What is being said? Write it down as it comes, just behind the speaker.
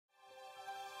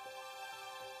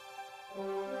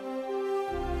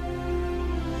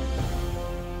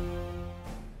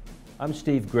I'm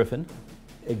Steve Griffin,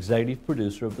 executive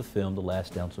producer of the film The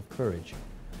Last Ounce of Courage.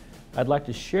 I'd like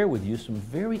to share with you some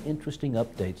very interesting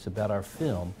updates about our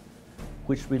film,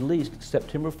 which released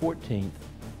September 14th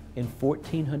in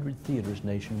 1,400 theaters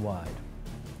nationwide.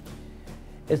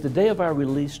 As the day of our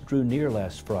release drew near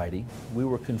last Friday, we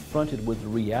were confronted with the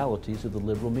realities of the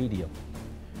liberal media.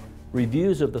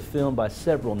 Reviews of the film by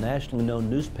several nationally known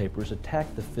newspapers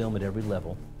attacked the film at every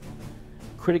level.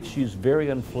 Critics used very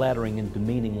unflattering and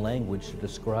demeaning language to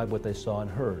describe what they saw and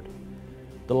heard.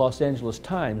 The Los Angeles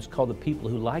Times called the people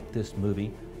who liked this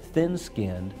movie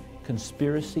thin-skinned,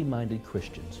 conspiracy-minded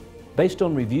Christians. Based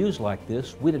on reviews like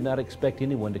this, we did not expect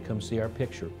anyone to come see our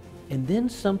picture. And then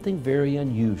something very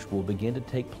unusual began to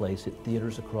take place at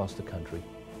theaters across the country.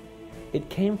 It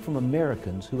came from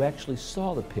Americans who actually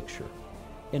saw the picture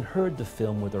and heard the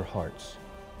film with their hearts.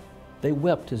 They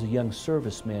wept as a young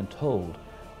serviceman told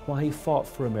why he fought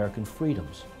for American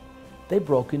freedoms. They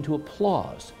broke into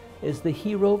applause as the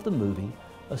hero of the movie,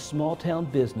 a small-town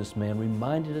businessman,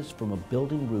 reminded us from a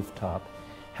building rooftop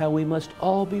how we must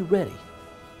all be ready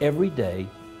every day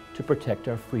to protect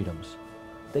our freedoms.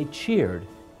 They cheered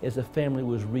as a family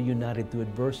was reunited through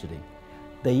adversity.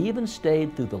 They even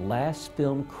stayed through the last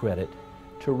film credit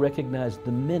to recognize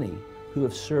the many who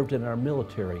have served in our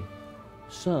military,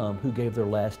 some who gave their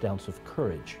last ounce of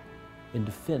courage in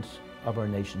defense of our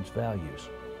nation's values.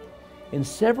 In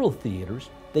several theaters,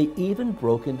 they even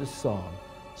broke into song,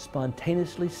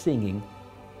 spontaneously singing,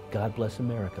 "God Bless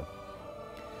America."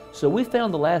 So we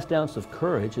found The Last Ounce of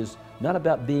Courage is not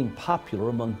about being popular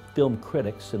among film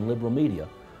critics and liberal media,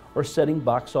 or setting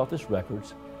box office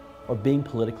records, or being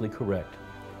politically correct.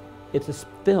 It's a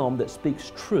film that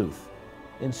speaks truth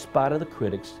in spite of the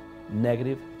critics'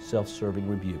 negative, self-serving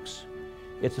rebukes.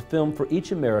 It's a film for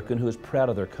each American who is proud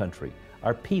of their country,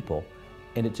 our people,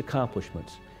 and its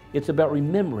accomplishments. It's about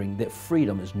remembering that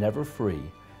freedom is never free,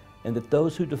 and that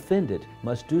those who defend it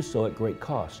must do so at great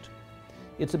cost.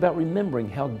 It's about remembering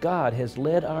how God has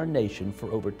led our nation for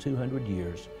over 200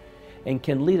 years and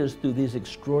can lead us through these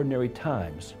extraordinary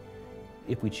times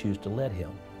if we choose to let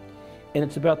Him. And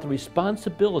it's about the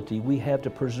responsibility we have to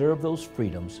preserve those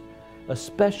freedoms,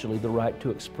 especially the right to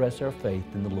express our faith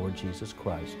in the Lord Jesus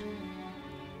Christ.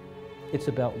 It's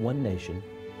about one nation,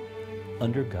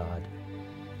 under God,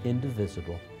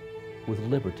 indivisible, with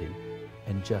liberty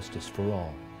and justice for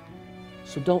all.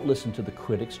 So don't listen to the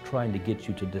critics trying to get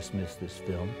you to dismiss this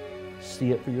film.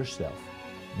 See it for yourself.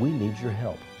 We need your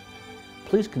help.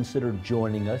 Please consider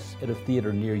joining us at a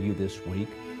theater near you this week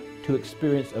to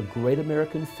experience a great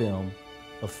American film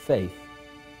of faith,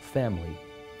 family,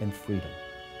 and freedom.